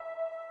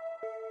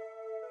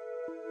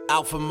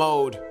Alpha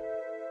mode.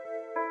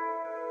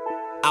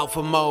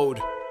 Alpha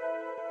mode.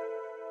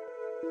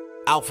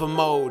 Alpha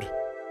mode.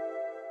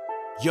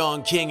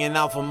 Young King in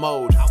alpha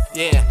mode.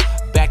 Yeah,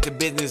 back to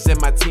business and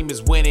my team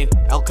is winning.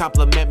 Elle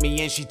compliment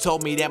me and she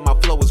told me that my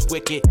flow is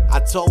wicked. I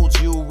told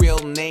you, real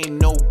name,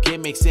 no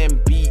gimmicks,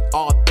 and be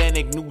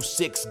authentic. New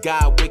 6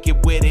 guy,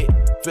 wicked with it.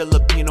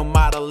 Filipino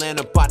model and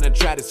a partner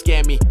try to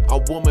scam me. A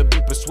woman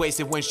be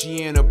persuasive when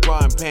she in her bra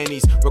and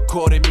panties.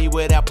 Recorded me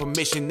without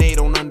permission, they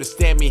don't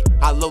understand me.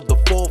 I load the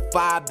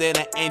 4-5, then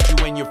I end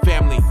you and your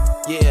family.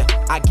 Yeah,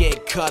 I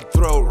get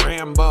cutthroat,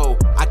 Rambo.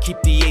 I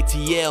keep the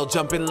ATL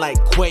jumping like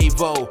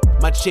Quavo.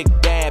 My chick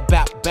bad,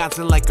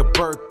 bouncing like a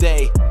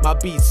birthday. My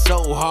beats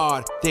so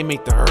hard, they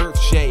make the earth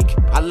shake.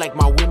 I like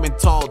my women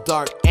tall,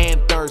 dark,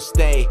 and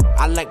thirsty.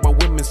 I like my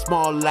women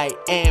small, light,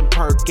 and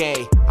perk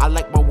gay. I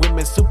like my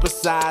women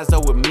supersized,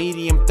 oh, with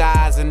medium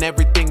thighs and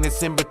everything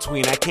that's in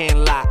between. I can't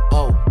lie,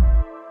 oh.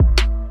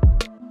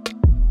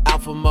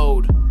 Alpha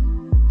mode.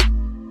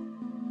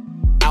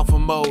 Alpha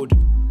mode.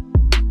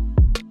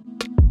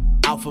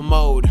 Alpha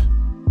mode.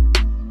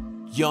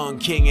 Young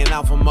King in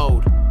alpha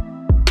mode.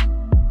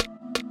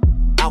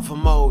 Alpha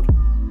mode.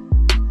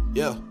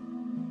 Yeah.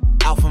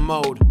 Alpha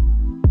mode.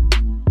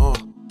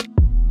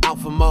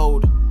 Alpha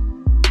mode.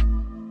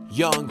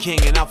 Young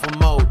King in alpha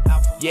mode.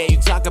 Yeah, you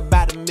talk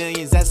about the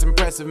millions, that's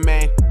impressive,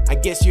 man. I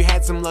guess you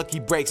had some lucky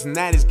breaks and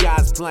that is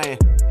God's plan.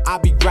 I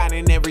be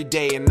grinding every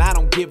day and I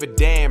don't give a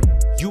damn.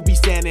 You be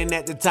standing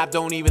at the top,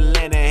 don't even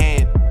lend a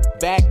hand.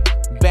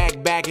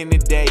 Back in the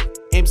day,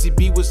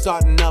 MCB was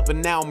starting up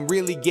and now I'm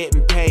really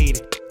getting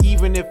paid.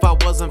 Even if I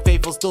wasn't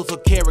faithful, still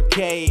took care of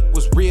K. It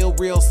was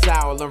real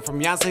sour, learned from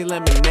Yonsei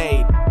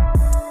Lemonade.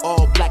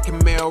 All black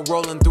Camaro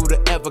rolling through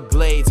the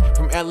Everglades.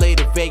 From LA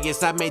to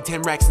Vegas, I made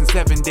 10 racks in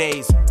 7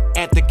 days.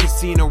 At the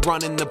casino,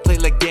 running the play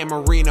like Dan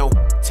Marino.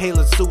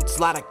 Tailored suits,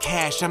 lot of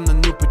cash, I'm the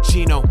new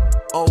Pacino.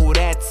 Oh,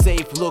 that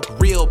safe look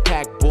real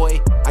packed, boy.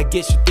 I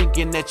guess you're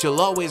thinking that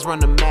you'll always run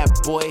the map,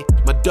 boy.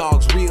 My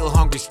dog's real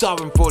hungry,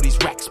 starving for these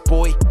racks,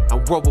 boy. I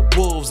roll with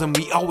wolves and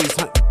we always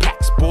hunt in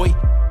packs, boy.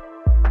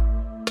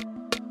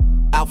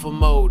 Alpha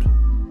mode.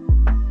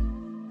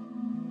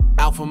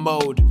 Alpha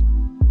mode.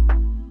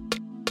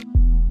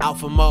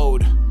 Alpha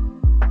mode.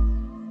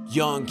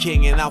 Young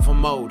King in alpha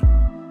mode.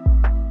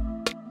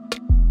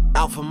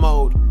 Alpha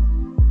mode.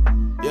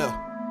 Yeah.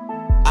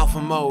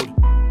 Alpha mode.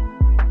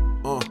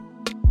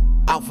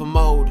 Alpha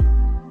mode.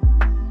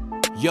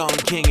 Young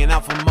King in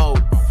alpha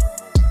mode.